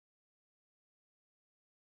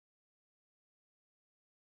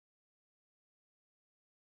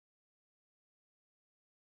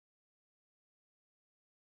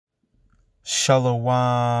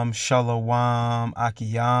Shalom, shalom,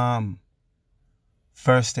 akiyam.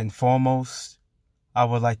 First and foremost, I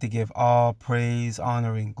would like to give all praise,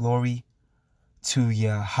 honor, and glory to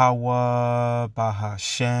Yahweh,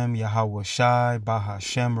 Bahashem, Yahweh Shai,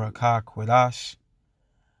 Bahashem, Rakah, Kwadash.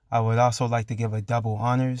 I would also like to give a double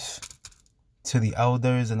honors to the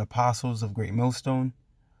elders and apostles of Great Millstone,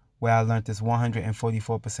 where I learned this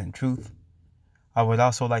 144% truth. I would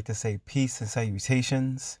also like to say peace and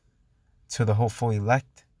salutations to the hopeful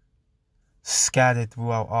elect, scattered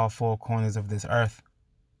throughout all four corners of this earth.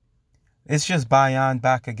 It's just Bayan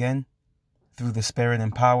back again through the spirit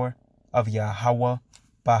and power of Yahweh,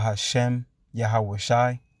 Bahashem, Yahweh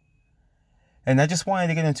Shai. And I just wanted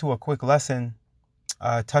to get into a quick lesson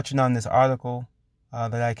touching on this article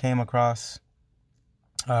that I came across,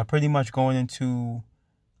 pretty much going into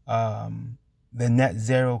the net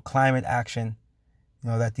zero climate action,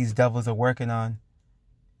 that these devils are working on,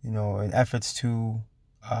 in efforts to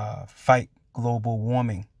fight global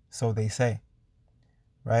warming, so they say,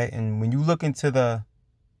 right? And when you look into the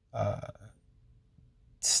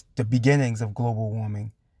beginnings of global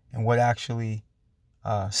warming and what actually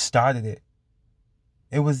started it,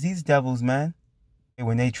 it was these devils, man.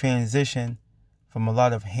 When they transition from a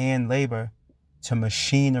lot of hand labor to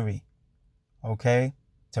machinery, okay,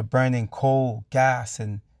 to burning coal, gas,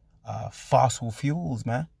 and fossil fuels,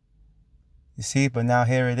 man. You see, but now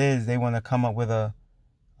here it is. They want to come up with a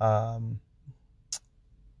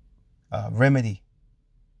remedy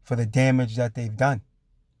for the damage that they've done.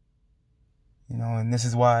 And this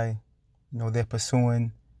is why, they're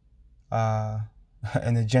pursuing an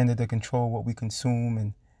agenda to control what we consume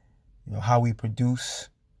and, how we produce.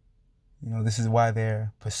 This is why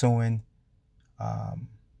they're pursuing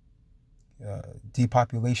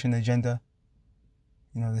depopulation agenda.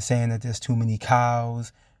 They're saying that there's too many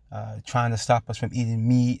cows, trying to stop us from eating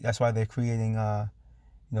meat. That's why they're creating,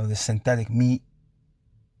 this synthetic meat.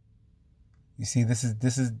 You see, this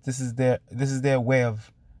is their way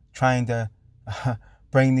of trying to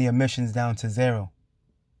bring the emissions down to zero,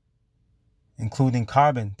 including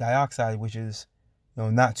carbon dioxide, which is,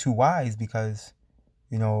 not too wise because,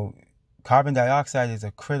 carbon dioxide is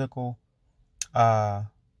a critical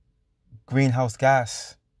greenhouse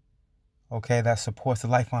gas, okay, that supports the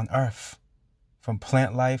life on Earth, from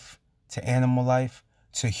plant life to animal life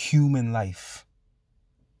to human life.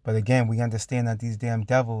 But again, we understand that these damn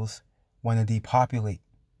devils want to depopulate.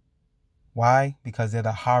 Why? Because they're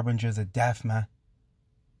the harbingers of death, man.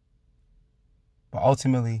 But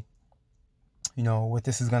ultimately, what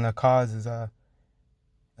this is going to cause is,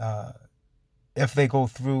 if they go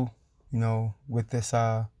through, with this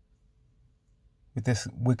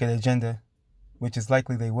wicked agenda, which is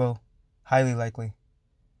likely they will, highly likely,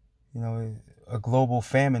 a global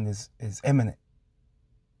famine is imminent.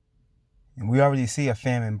 And we already see a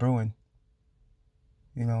famine brewing.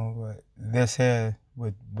 But this here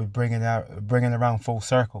would bring it around full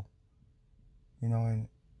circle. And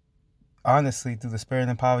honestly, through the spirit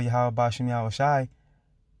and power of Yahweh Bashem Yahweh Shai,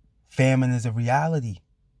 famine is a reality.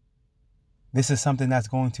 This is something that's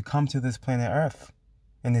going to come to this planet Earth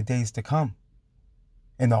in the days to come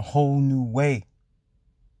in a whole new way.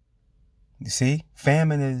 You see,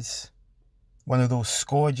 famine is one of those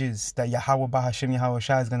scourges that Yahweh Bahashem Yahweh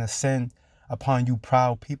Shai is going to send upon you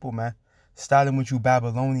proud people, man. Starting with you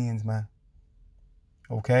Babylonians, man.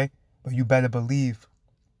 Okay? But you better believe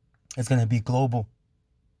it's going to be global.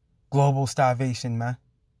 Global starvation, man.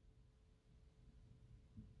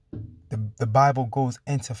 The Bible goes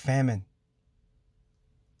into famine.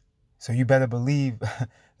 So you better believe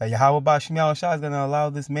that Yahweh Bashem Yahweh Shai is going to allow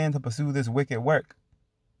this man to pursue this wicked work.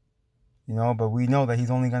 But we know that he's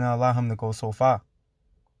only going to allow him to go so far.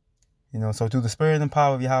 So through the spirit and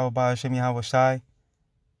power of Yahweh Bashem Yahweh Shai,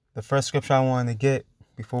 the first scripture I wanted to get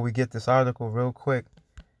before we get this article real quick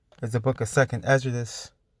is the book of 2nd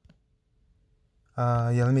Esdras.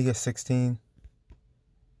 Let me get 16.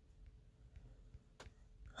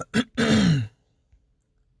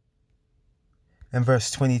 And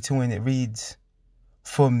verse 22, and it reads,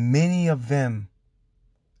 "For many of them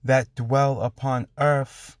that dwell upon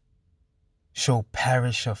earth shall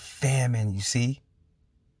perish of famine." You see?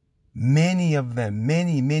 Many of them,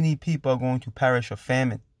 many people are going to perish of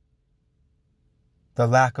famine. The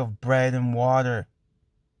lack of bread and water.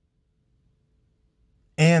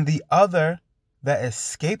 And the other that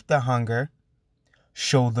escape the hunger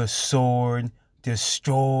shall the sword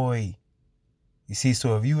destroy. You see,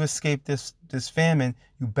 so if you escape this famine,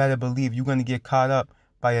 you better believe you're going to get caught up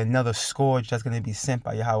by another scourge that's going to be sent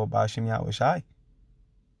by Yahweh Bashem Yahweh Shai.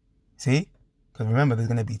 See? Because remember, there's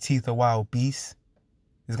going to be teeth of wild beasts.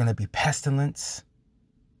 There's going to be pestilence.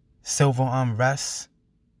 civil unrest.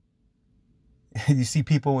 You see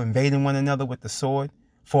people invading one another with the sword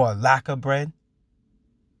for a lack of bread.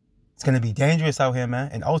 It's going to be dangerous out here, man.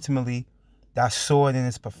 And ultimately, that sword in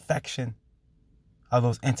its perfection are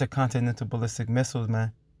those intercontinental ballistic missiles,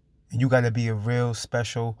 man. And you got to be a real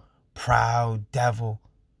special, proud devil,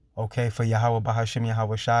 okay, for Yahweh Bahashim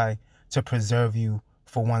Yahweh Shai to preserve you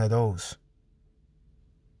for one of those.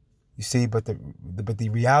 You see, but the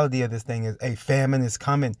reality of this thing is, a famine is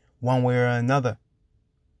coming one way or another.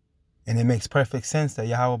 And it makes perfect sense that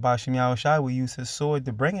Yahweh Bahashim Yahweh Shai will use his sword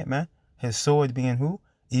to bring it, man. His sword being who?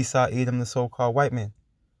 Esau, Edom, the so-called white man.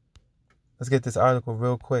 Let's get this article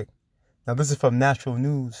real quick. Now, this is from Natural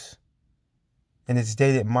News, and it's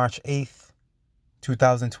dated March 8th,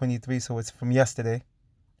 2023, so it's from yesterday,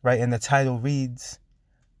 right? And the title reads,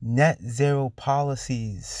 Net Zero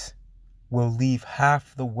Policies Will Leave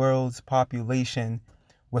Half the World's Population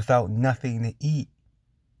Without Nothing to Eat,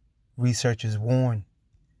 Researchers warn.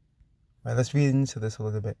 Right, let's read into this a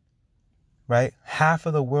little bit, right? Half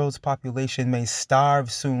of the world's population may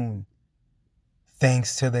starve soon,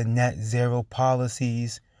 thanks to the net zero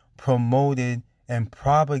policies promoted and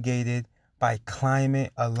propagated by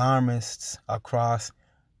climate alarmists across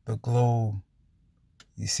the globe.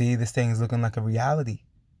 You see, this thing is looking like a reality.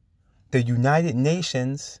 The United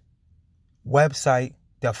Nations website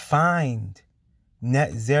defined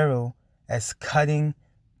net zero as cutting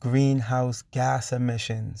greenhouse gas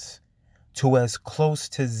emissions to as close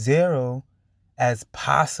to zero as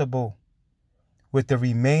possible, with the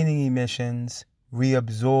remaining emissions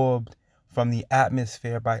reabsorbed from the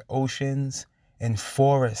atmosphere by oceans and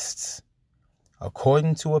forests.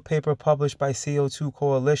 According to a paper published by CO2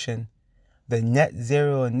 Coalition, the net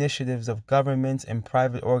zero initiatives of governments and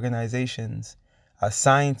private organizations are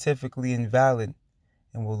scientifically invalid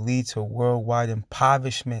and will lead to worldwide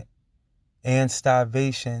impoverishment and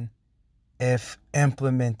starvation if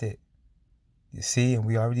implemented. You see, and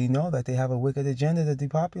we already know that they have a wicked agenda to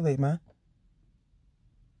depopulate, man.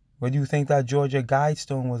 What do you think that Georgia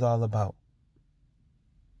Guidestone was all about?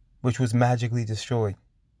 Which was magically destroyed.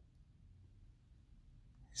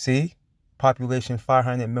 See? Population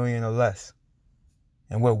 500 million or less.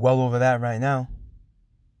 And we're well over that right now.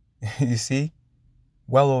 You see?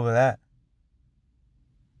 Well over that.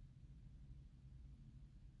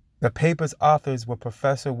 The paper's authors were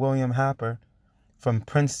Professor William Happer from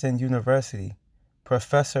Princeton University,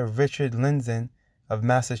 Professor Richard Lindzen of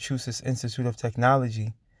Massachusetts Institute of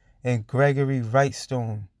Technology, and Gregory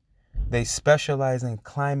Wrightstone. They specialize in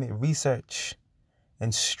climate research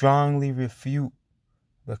and strongly refute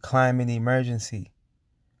the climate emergency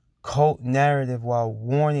cult narrative while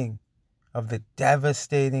warning of the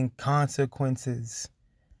devastating consequences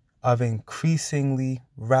of increasingly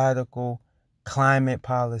radical climate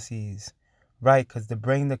policies. Right, because to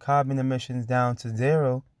bring the carbon emissions down to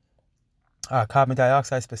zero, carbon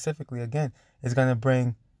dioxide specifically, again, is going to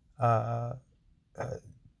bring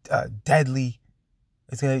deadly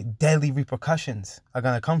repercussions are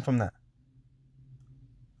going to come from that.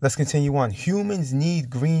 Let's continue on. Humans need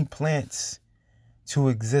green plants to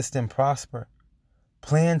exist and prosper.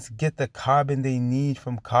 Plants get the carbon they need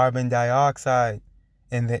from carbon dioxide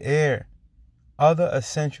in the air. Other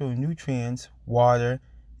essential nutrients, water,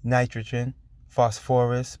 nitrogen,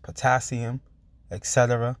 phosphorus, potassium,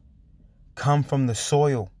 etc., come from the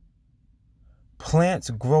soil. Plants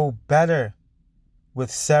grow better with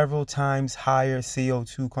several times higher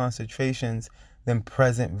CO2 concentrations than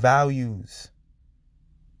present values.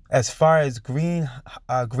 As far as green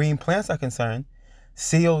plants are concerned,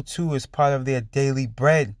 CO2 is part of their daily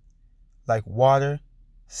bread, like water,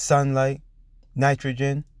 sunlight,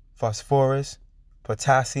 nitrogen, phosphorus,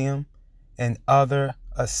 potassium, and other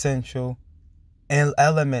essential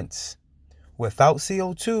elements. Without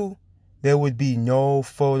CO2, there would be no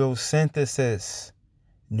photosynthesis,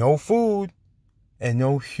 no food, and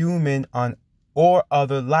no human or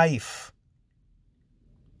other life.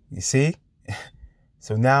 You see?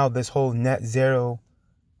 So now this whole net zero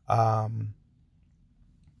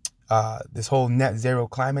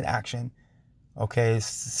climate action, okay, is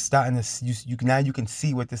starting to now you can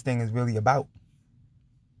see what this thing is really about.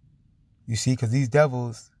 You see, because these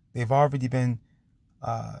devils, they've already been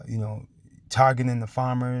targeting the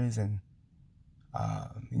farmers and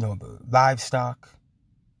the livestock,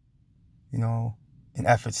 in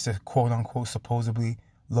efforts to quote unquote supposedly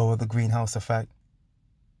lower the greenhouse effect.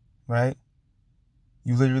 Right?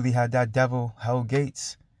 You literally had that devil, Hell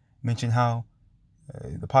Gates, mention how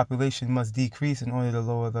the population must decrease in order to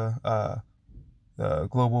lower the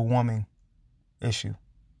global warming issue.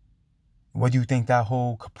 What do you think that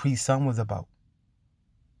whole Capri Sun was about?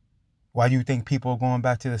 Why do you think people are going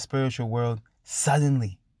back to the spiritual world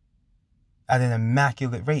suddenly at an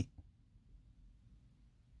immaculate rate?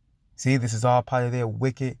 See, this is all part of their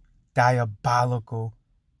wicked, diabolical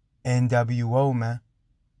NWO, man.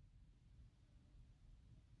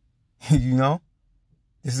 You know?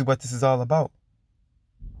 This is what this is all about.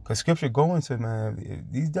 Because scripture go into, man,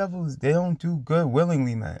 these devils, they don't do good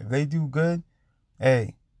willingly, man. If they do good,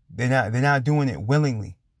 hey, they're not doing it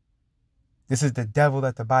willingly. This is the devil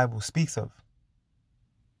that the Bible speaks of.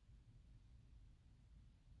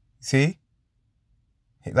 See?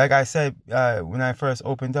 Like I said, when I first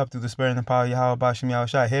opened up through the spirit and the power of Yahweh Bashim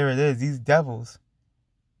Yahushua, here it is. These devils,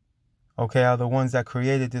 okay, are the ones that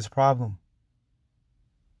created this problem.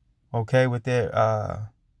 Okay, with their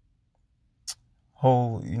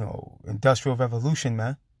whole, industrial revolution,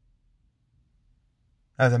 man.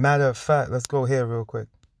 As a matter of fact, let's go here real quick.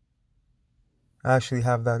 I actually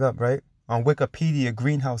have that up, right? On Wikipedia,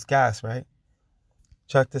 greenhouse gas, right?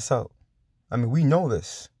 Check this out. I mean, we know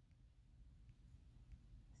this.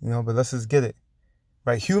 But let's just get it.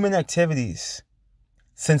 Right? Human activities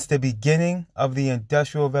since the beginning of the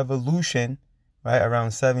Industrial Revolution, right,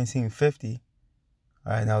 around 1750.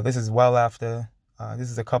 All right, now this is well after, this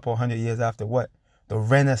is a couple hundred years after what? The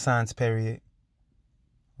Renaissance period.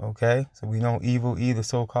 Okay, so we know Evil E, the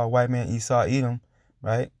so-called white man, Esau Edom,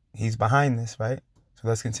 right? He's behind this, right? So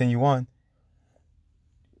let's continue on.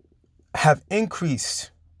 Have increased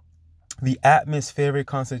the atmospheric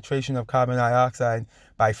concentration of carbon dioxide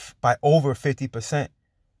by over 50%.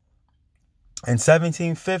 In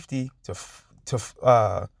 1750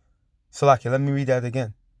 Salakia, let me read that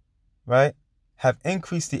again, right? Have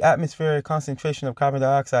increased the atmospheric concentration of carbon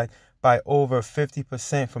dioxide by over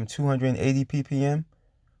 50% from 280 ppm,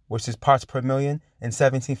 which is parts per million, in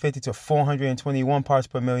 1750 to 421 parts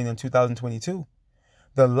per million in 2022.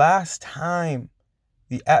 The last time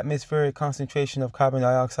the atmospheric concentration of carbon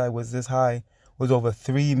dioxide was this high was over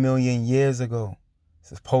 3 million years ago,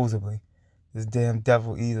 supposedly. This damn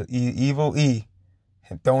devil, Evil E,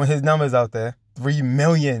 throwing his numbers out there. 3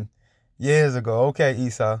 million years ago. Okay,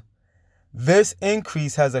 Esau. This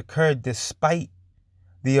increase has occurred despite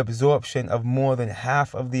the absorption of more than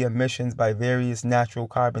half of the emissions by various natural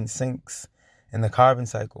carbon sinks in the carbon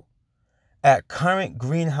cycle. At current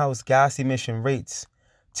greenhouse gas emission rates,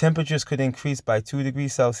 temperatures could increase by 2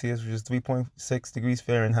 degrees Celsius, which is 3.6 degrees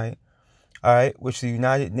Fahrenheit, all right, which the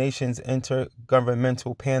United Nations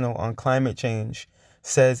Intergovernmental Panel on Climate Change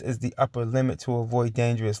says is the upper limit to avoid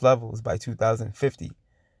dangerous levels by 2050.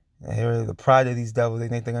 And here are the pride of these devils. They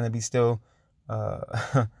think they're going to be still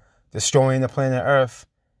destroying the planet Earth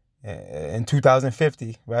in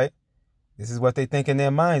 2050, right? This is what they think in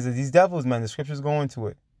their minds. These devils, man, the scriptures go into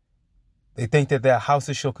it. They think that their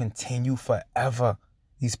houses shall continue forever.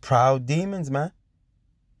 These proud demons, man.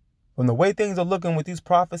 From the way things are looking with these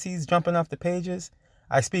prophecies jumping off the pages,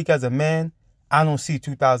 I speak as a man. I don't see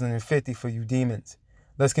 2050 for you demons.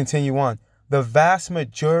 Let's continue on. The vast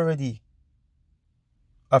majority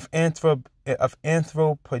of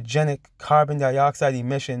anthropogenic carbon dioxide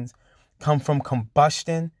emissions come from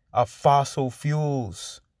combustion of fossil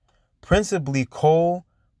fuels, principally coal,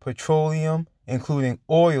 petroleum, including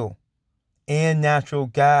oil, and natural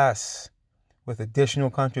gas, with additional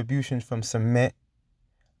contributions from cement,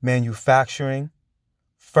 manufacturing,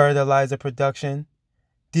 fertilizer production,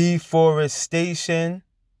 deforestation,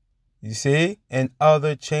 you see, and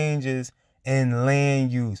other changes in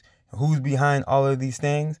land use. Who's behind all of these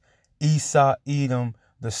things? Esau Edom,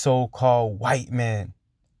 the so-called white man.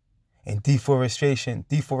 And deforestation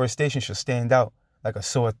should stand out like a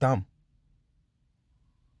sore thumb.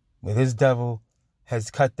 Where this devil has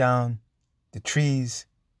cut down the trees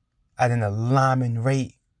at an alarming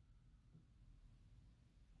rate,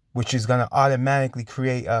 which is going to automatically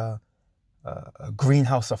create a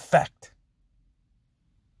greenhouse effect.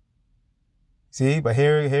 See, but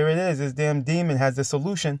here it is. This damn demon has the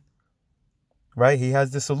solution, right? He has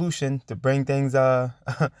the solution to bring things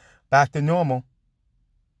back to normal.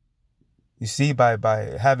 You see, by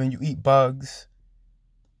having you eat bugs,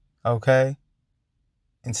 okay,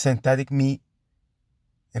 and synthetic meat,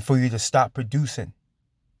 and for you to stop producing.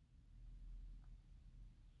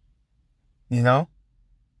 You know,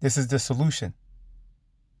 this is the solution.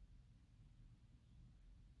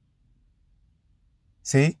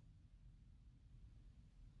 See,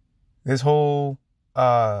 this whole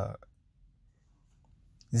net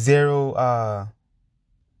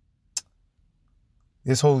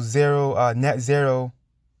zero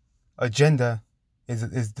agenda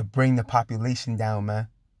is to bring the population down, man.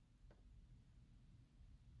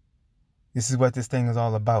 This is what this thing is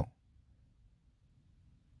all about.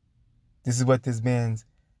 This is what this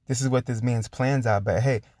This is what this man's plans are. But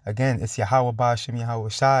hey, again, it's Yahweh Ba'Shem Yahweh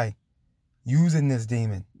Shai using this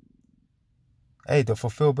demon. Hey, to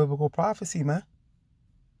fulfill biblical prophecy, man.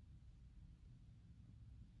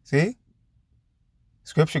 See?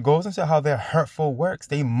 Scripture goes into how their hurtful works,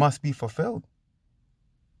 they must be fulfilled.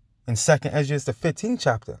 In 2nd Esdras, the 15th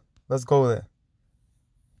chapter. Let's go there.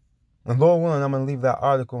 And Lord willing, I'm going to leave that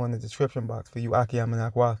article in the description box for you, Akiyam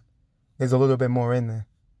and Akwa. There's a little bit more in there.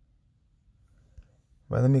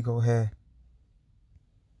 But let me go ahead.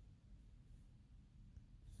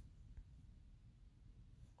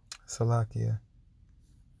 Salakia.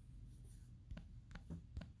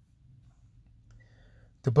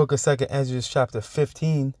 The book of 2nd Esdras, chapter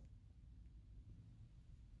 15.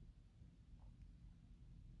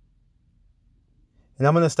 And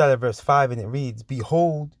I'm going to start at verse 5, and it reads,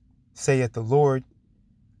 Behold, saith the Lord,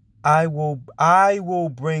 I will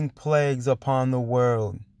bring plagues upon the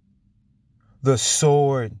world, the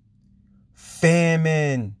sword,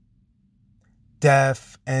 famine,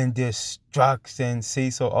 death, and destruction.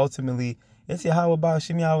 See, so ultimately, it's Yahweh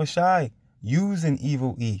Ba'Shem Yahweh Shai using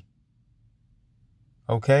evil E.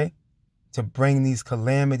 Okay? To bring these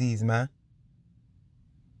calamities, man.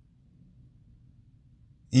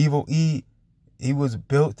 Evil E, he was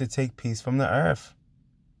built to take peace from the earth.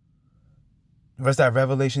 What's that,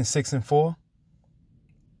 Revelation 6 and 4?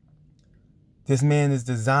 This man is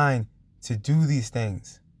designed to do these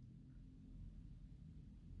things.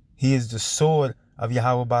 He is the sword of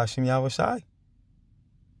Yahweh Ba'Shem Yahweh Shai.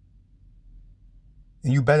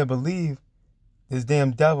 And you better believe this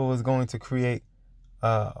damn devil is going to create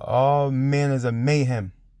all manners of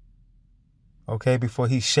mayhem. Okay, before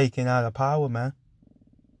he's shaken out of power, man.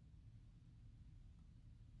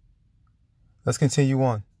 Let's continue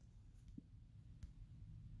on.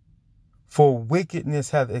 For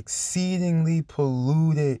wickedness hath exceedingly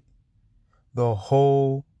polluted the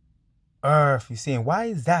whole earth. You see, and why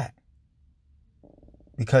is that?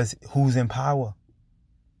 Because who's in power?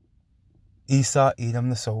 Esau, Edom,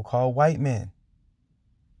 the so-called white man.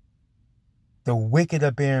 The wicked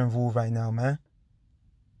are bearing rule right now, man.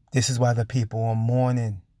 This is why the people are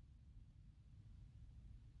mourning.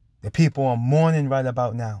 The people are mourning right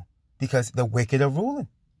about now because the wicked are ruling.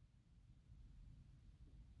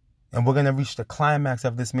 And we're going to reach the climax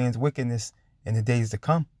of this man's wickedness in the days to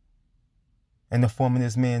come. In the form of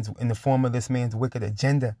this man's wicked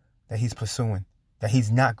agenda that he's pursuing, that he's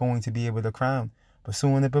not going to be able to crown,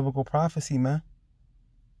 pursuing the biblical prophecy, man.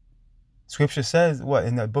 Scripture says, what,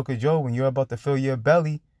 in the book of Job, when you're about to fill your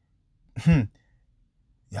belly, Yahweh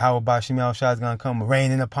Ba'Shem Yahweh Shai is going to come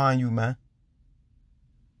raining upon you, man.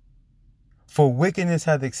 For wickedness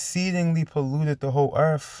hath exceedingly polluted the whole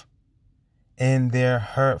earth, and their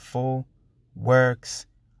hurtful works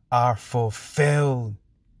are fulfilled.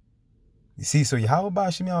 You see, so Yahweh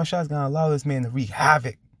Ba'Shem Yahweh Shai is going to allow this man to wreak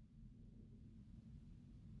havoc.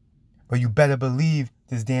 But you better believe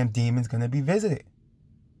this damn demon's going to be visited.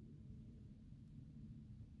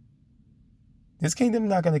 This kingdom is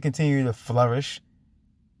not going to continue to flourish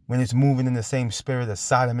when it's moving in the same spirit of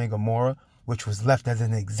Sodom and Gomorrah, which was left as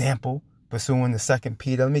an example, pursuing the 2nd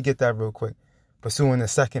Peter. Let me get that real quick. Pursuing the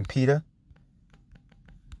 2nd Peter.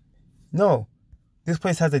 No, this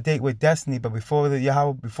place has a date with destiny, but before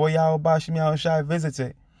Yahweh Ba'Shem Yahweh Shai visits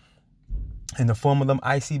it, in the form of them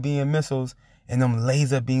ICBM missiles and them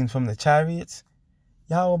laser beams from the chariots,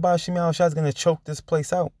 Yahweh Ba'Shem Yahweh Shai is going to choke this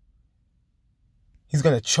place out. He's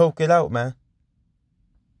going to choke it out, man.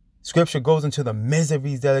 Scripture goes into the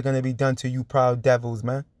miseries that are going to be done to you proud devils,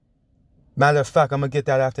 man. Matter of fact, I'm going to get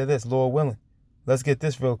that after this, Lord willing. Let's get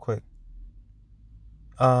this real quick.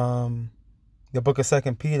 The book of 2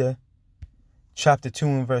 Peter, chapter 2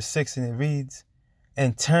 and verse 6, and it reads,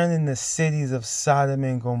 and turning the cities of Sodom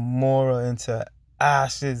and Gomorrah into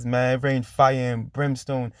ashes, man. It rained fire and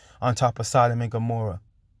brimstone on top of Sodom and Gomorrah.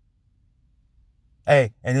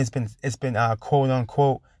 Hey, and it's been quote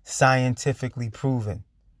unquote scientifically proven.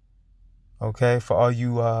 Okay, for all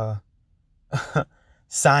you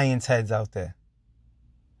science heads out there.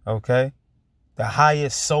 Okay, the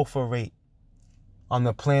highest sulfur rate on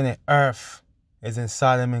the planet Earth is in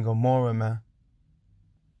Sodom and Gomorrah, man.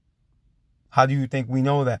 How do you think we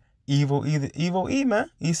know that? Evil E, man.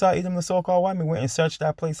 Esau, Edom, the so-called white man, went and searched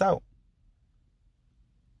that place out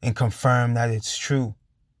and confirmed that it's true.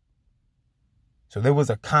 So there was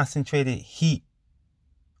a concentrated heat,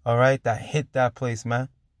 all right, that hit that place, man.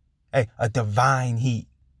 Hey, a divine heat.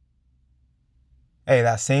 Hey,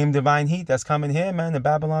 that same divine heat that's coming here, man, to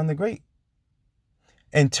Babylon the Great.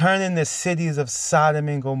 And turning the cities of Sodom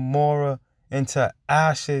and Gomorrah into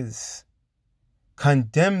ashes,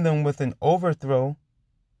 condemn them with an overthrow,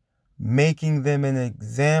 making them an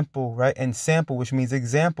example, right? And sample, which means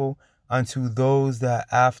example, unto those that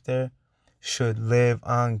after should live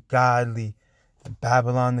ungodly.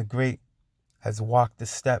 Babylon the Great has walked the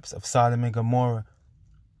steps of Sodom and Gomorrah.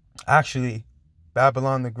 Actually,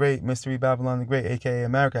 Babylon the Great, Mystery Babylon the Great, aka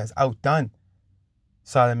America, has outdone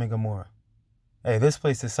Sodom and Gomorrah. Hey, this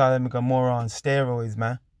place is Sodom and Gomorrah on steroids,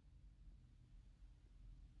 man.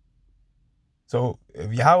 So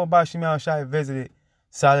if Yahweh Bashim Shai visited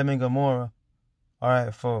Sodom and Gomorrah, all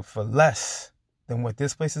right, for less than what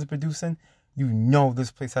this place is producing, you know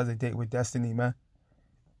this place has a date with destiny, man.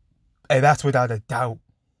 Hey, that's without a doubt.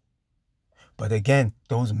 But again,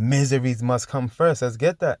 those miseries must come first. Let's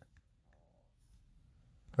get that.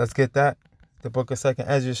 Let's get that. The book of 2nd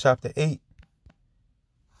Esdras, chapter 8.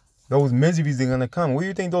 Those miseries are going to come. What do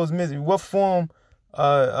you think those miseries, what form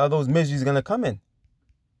are those miseries going to come in?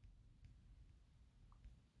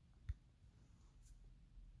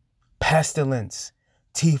 Pestilence,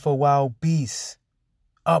 teeth of wild beasts,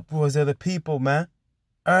 uproars of the people, man.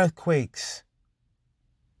 Earthquakes.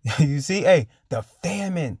 You see, hey, the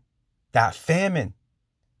famine. That famine.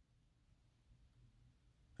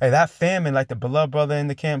 Hey, that famine, like the beloved brother in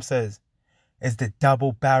the camp says, is the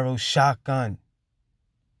double-barrel shotgun.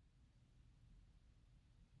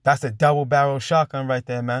 That's a double-barrel shotgun right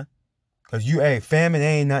there, man. Because famine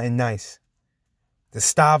ain't nothing nice. To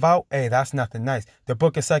starve out, that's nothing nice. The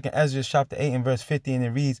book of 2nd Esdras, chapter 8 and verse 50, and it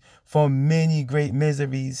reads, for many great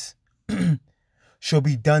miseries shall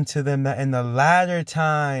be done to them that in the latter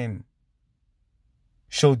time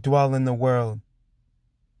shall dwell in the world,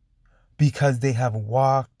 because they have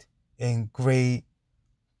walked in great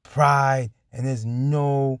pride. And there's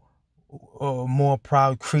no more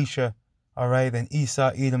proud creature, all right, than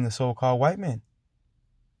Esau, Edom, the so-called white man.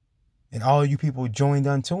 And all you people joined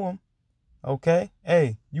unto him, okay?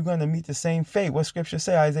 Hey, you're going to meet the same fate. What scripture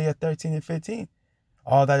say? Isaiah 13 and 15.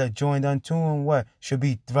 All that are joined unto him, what? Should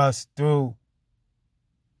be thrust through.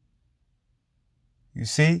 You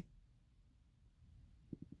see?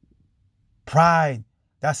 Pride.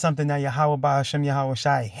 That's something that Yahweh Ba'ashem Yahweh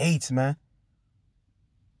Shai hates, man.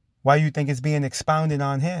 Why do you think it's being expounded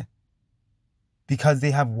on here? Because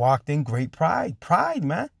they have walked in great pride. Pride,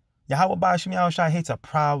 man. Yahweh Ba'ashem Yahweh Shai hates a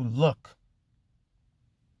proud look.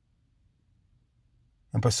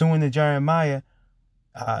 And pursuing the Jeremiah,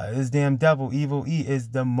 this damn devil, evil E, is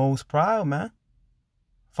the most proud, man.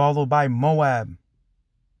 Followed by Moab.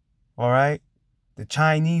 All right? The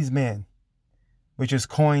Chinese man, which is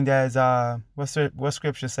coined as, what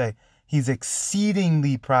scripture say? He's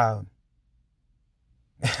exceedingly proud.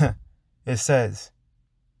 It says,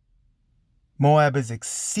 Moab is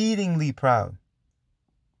exceedingly proud.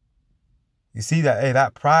 You see that? Hey,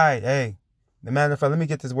 that pride, hey. The matter of fact, let me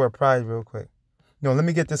get this word pride real quick. No, let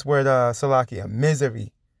me get this word, Salakia,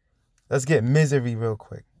 misery. Let's get misery real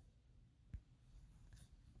quick.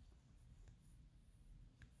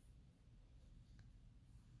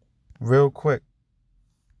 Real quick.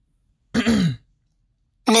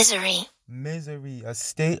 Misery. Misery, a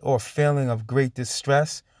state or feeling of great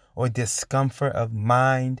distress or discomfort of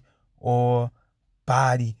mind or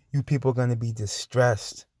body. You people are going to be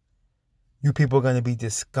distressed. You people are going to be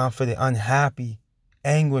discomforted, unhappy,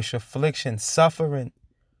 anguish, affliction, suffering,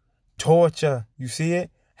 torture. You see it?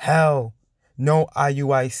 Hell. No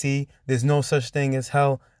IUIC. There's no such thing as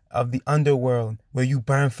hell of the underworld where you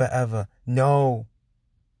burn forever. No.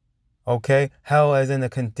 Okay? Hell as in a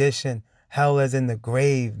condition. Hell as in the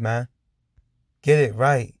grave, man. Get it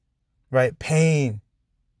right. Right? Pain,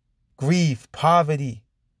 grief, poverty,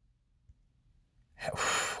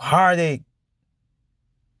 heartache.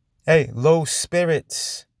 Hey, low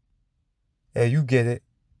spirits. Hey, you get it.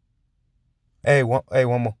 Hey, one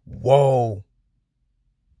more. Whoa.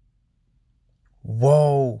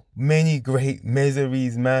 Whoa. Many great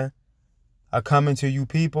miseries, man, are coming to you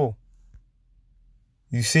people.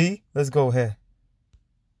 You see? Let's go ahead.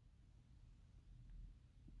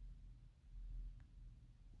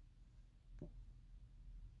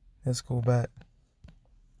 Let's go back.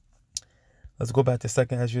 Let's go back to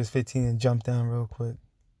 2nd Esdras 15 and jump down real quick.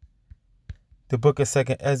 The book of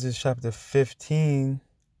 2nd Esdras chapter 15.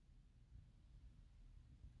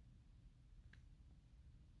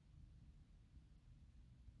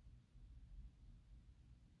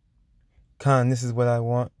 This is what I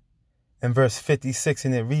want. In verse 56,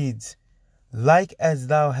 and it reads, like as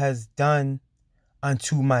thou hast done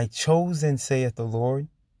unto my chosen, saith the Lord,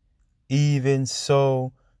 even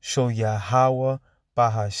so shall Yahweh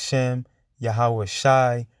Bahashem Yahweh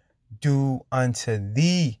Shai do unto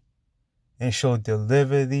thee, and shall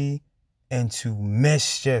deliver thee into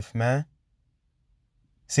mischief, man.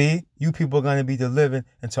 See, you people are going to be delivered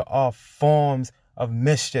into all forms of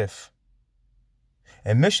mischief.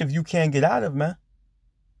 And mischief you can't get out of, man.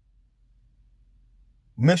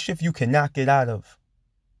 Mischief you cannot get out of.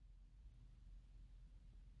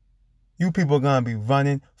 You people are going to be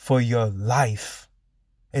running for your life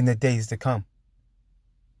in the days to come.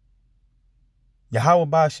 Yahweh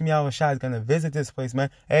Ba'ashim Yahushua is going to visit this place, man.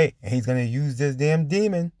 Hey, and he's going to use this damn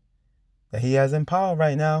demon that he has in power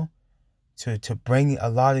right now to bring a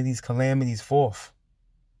lot of these calamities forth.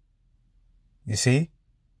 You see?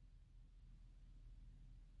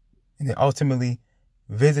 And then ultimately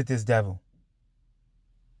visit this devil.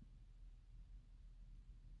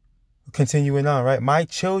 Continuing on, right? My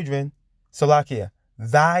children, Salakia,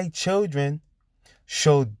 thy children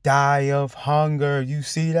shall die of hunger. You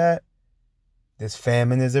see that? This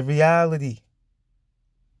famine is a reality.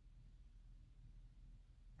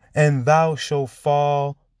 And thou shalt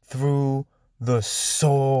fall through the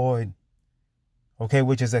sword. Okay,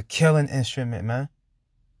 which is a killing instrument, man.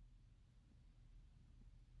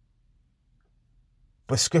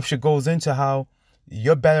 But scripture goes into how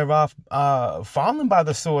you're better off falling by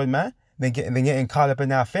the sword, man, than getting caught up in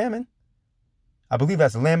that famine. I believe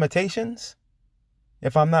that's Lamentations,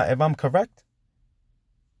 if I'm correct.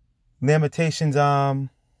 Lamentations, let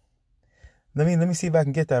me see if I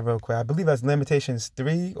can get that real quick. I believe that's Lamentations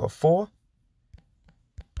 3 or 4.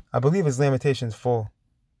 I believe it's Lamentations 4.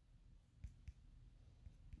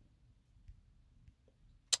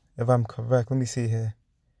 If I'm correct, let me see here.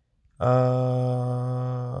 Yeah,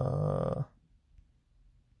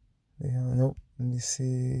 nope. Let me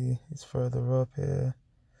see. It's further up here.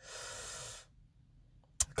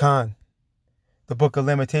 The book of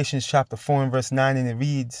Lamentations, chapter 4 and verse 9, and it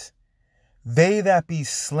reads, they that be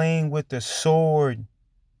slain with the sword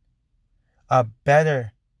are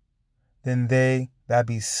better than they that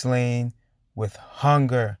be slain with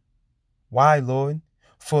hunger. Why, Lord?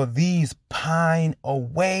 For these pine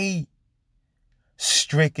away,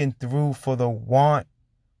 stricken through for the want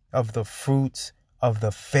of the fruits of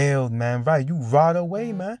the field, man. Right, you rot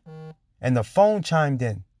away, man. And the phone chimed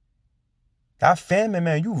in. That famine,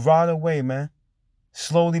 man, you rot away, man.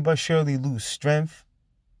 Slowly but surely lose strength.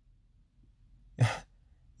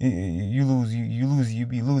 You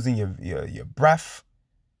be losing your breath.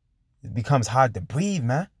 It becomes hard to breathe,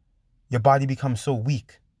 man. Your body becomes so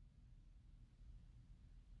weak.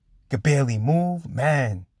 You can barely move,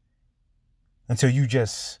 man. Until you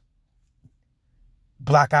just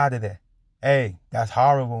black out of there. Hey, that's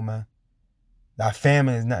horrible, man. That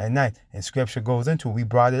famine is nothing nice. And scripture goes into it. We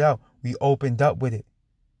brought it out. We opened up with it.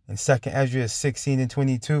 In 2nd Esdras 16 and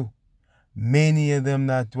 22. Many of them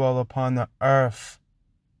that dwell upon the earth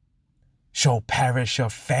shall perish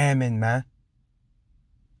of famine, man.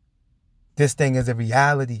 This thing is a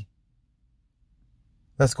reality.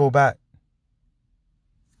 Let's go back.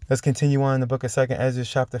 Let's continue on in the book of 2nd Esdras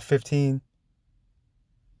chapter 15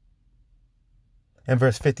 and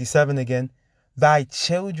verse 57 again. Thy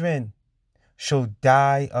children shall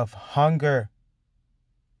die of hunger,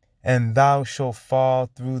 and thou shalt fall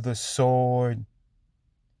through the sword.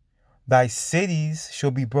 Thy cities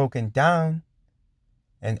shall be broken down,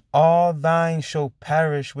 and all thine shall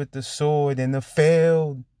perish with the sword in the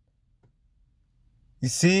field. You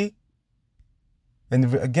see?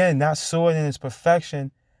 And again, that sword in its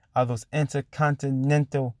perfection are those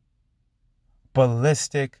intercontinental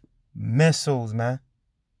ballistic missiles, man,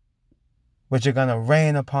 which are going to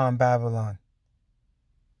rain upon Babylon,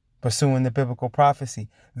 pursuing the biblical prophecy.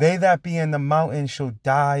 They that be in the mountains shall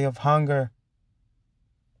die of hunger,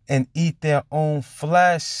 and eat their own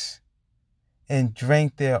flesh, and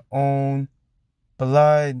drink their own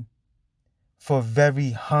blood, for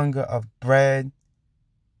very hunger of bread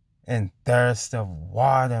and thirst of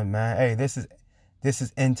water, man. Hey, this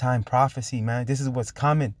is end time prophecy, man. This is what's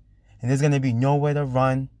coming. And there's going to be nowhere to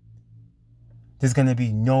run. There's going to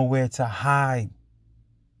be nowhere to hide.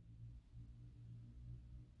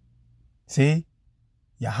 See?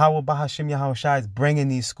 Yahweh Ba'ashim Yahushua is bringing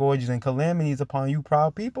these scourges and calamities upon you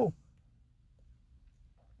proud people.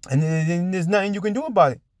 And there's nothing you can do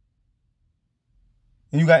about it.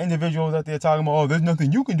 And you got individuals out there talking about, oh, there's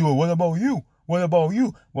nothing you can do. What about you? What about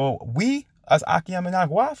you? Well, we, as Akiyam and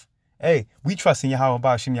Akwaf, hey, we trust in Yahweh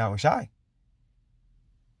Ba'ashim Yahushua.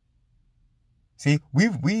 See,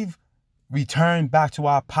 we've returned back to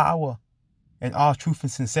our power and our truth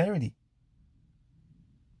and sincerity.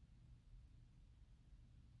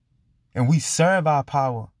 And we serve our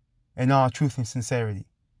power and our truth and sincerity.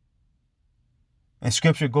 And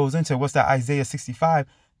scripture goes into, what's that, Isaiah 65?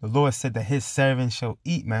 The Lord said that his servants shall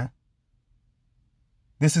eat, man.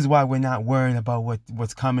 This is why we're not worrying about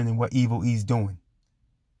what's coming and what evil he's doing.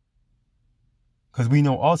 Because we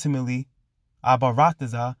know ultimately, Abba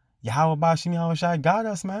Rataza, Yahweh Bashim Yahweh Shai got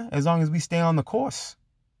us, man, as long as we stay on the course.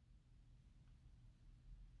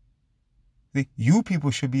 See, you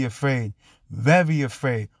people should be afraid, very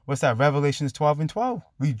afraid. What's that? Revelations 12:12.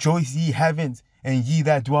 Rejoice ye heavens and ye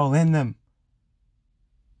that dwell in them.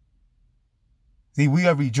 See, we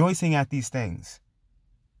are rejoicing at these things.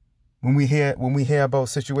 When we hear about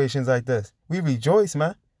situations like this, we rejoice,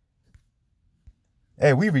 man.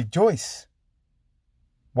 Hey, we rejoice.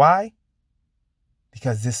 Why?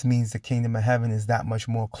 Because this means the kingdom of heaven is that much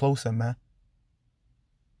more closer, man.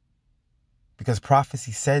 Because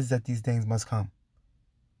prophecy says that these things must come.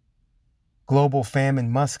 Global famine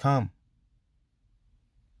must come.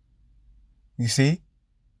 You see?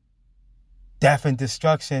 Death and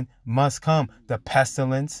destruction must come. The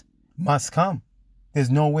pestilence must come.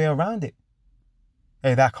 There's no way around it.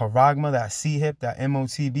 Hey, that charagma, that C-hip, that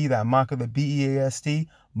MOTB, that mark of the BEAST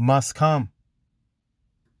must come.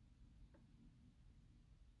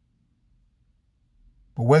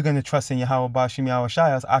 But we're going to trust in Yahweh Bashim Yahweh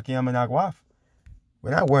Shai as Akiyam and Agwaf.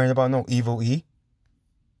 We're not worrying about no evil E.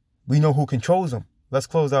 We know who controls them. Let's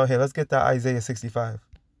close out here. Let's get that Isaiah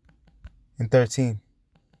 65:13.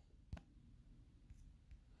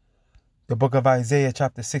 The book of Isaiah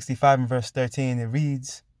chapter 65 and verse 13. It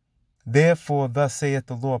reads, Therefore thus saith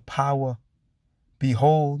the Lord power,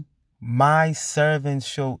 Behold, my servants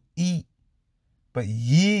shall eat, but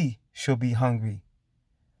ye shall be hungry.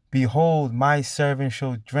 Behold, my servants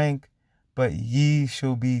shall drink, but ye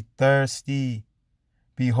shall be thirsty.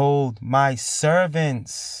 Behold, my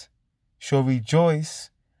servants shall rejoice,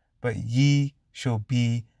 but ye shall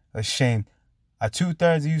be ashamed. Are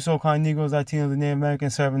 2/3 of you so-called Negroes, Latinos, and Native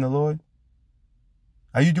Americans serving the Lord?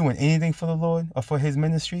 Are you doing anything for the Lord or for his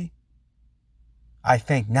ministry? I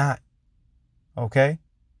think not. Okay?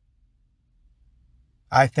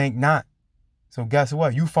 I think not. So guess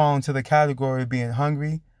what? You fall into the category of being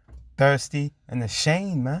hungry, thirsty, and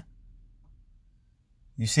ashamed, man.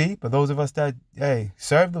 You see? But those of us that, hey,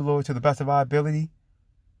 serve the Lord to the best of our ability,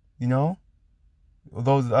 you know,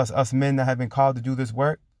 those of us men that have been called to do this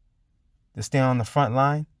work, to stay on the front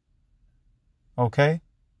line, okay?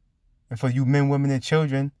 And for you men, women, and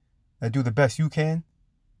children that do the best you can,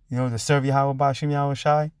 you know, to serve Yahweh Bashim Yahweh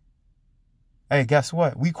Shai, hey, guess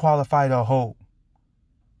what? We qualify to hope.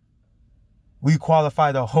 We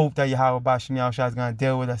qualify to hope that Yahweh Bashim Yahweh Shai is going to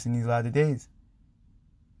deal with us in these latter days.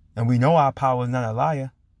 And we know our power is not a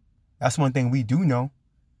liar. That's one thing we do know.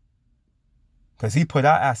 Because he put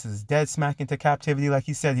our asses dead smack into captivity like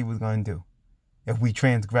he said he was going to do. If we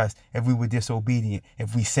transgressed, if we were disobedient,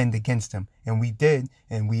 if we sinned against him. And we did,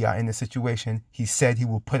 and we are in the situation he said he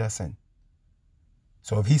will put us in.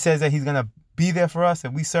 So if he says that he's going to be there for us,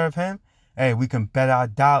 if we serve him, hey, we can bet our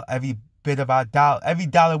dollar, every bit of our dollar, every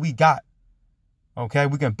dollar we got. Okay,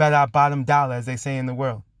 we can bet our bottom dollar, as they say in the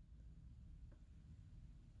world.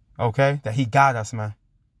 Okay, that he got us, man.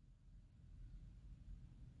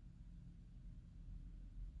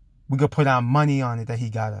 We could put our money on it that he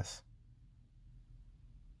got us.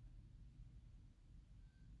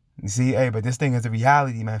 You see, hey, but this thing is a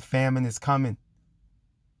reality, man. Famine is coming.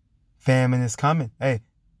 Famine is coming. Hey,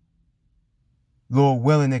 Lord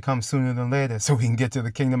willing, it comes sooner than later so we can get to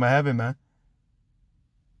the kingdom of heaven, man.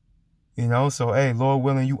 You know, so, hey, Lord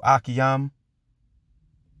willing, you Akiyam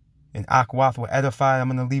and Akwath were edified. I'm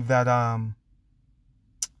going to leave that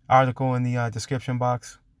article in the description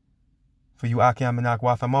box for you Akiyam and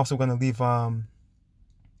Akwath. I'm also going to leave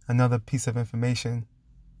another piece of information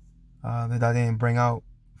that I didn't bring out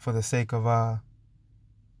for the sake of,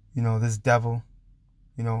 you know, this devil,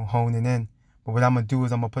 you know, honing in. But what I'm going to do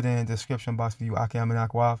is I'm going to put it in the description box for you Akiyam and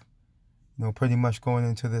Akwath. You know, pretty much going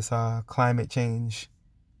into this climate change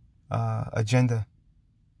agenda.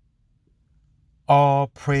 All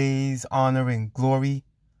praise, honor, and glory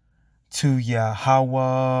to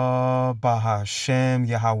Yahweh, Bahashem,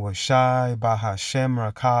 Yahweh Shai, Bahashem,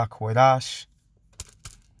 Rakah, Kodash.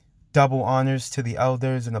 Double honors to the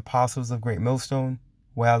elders and apostles of Great Millstone,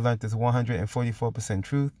 where I learned this 144%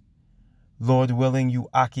 truth. Lord willing, you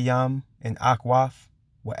Akiyam and Akwath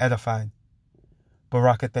were edified.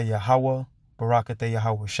 Barakatah Yahweh, Barakatah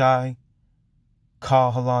Yahweh Shai.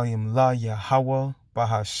 Kal Halalim La Yahweh,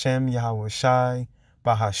 Bahashem Yahweh Shai,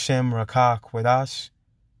 Bahashem Rakah Kodash.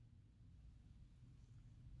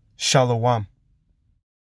 Shalom.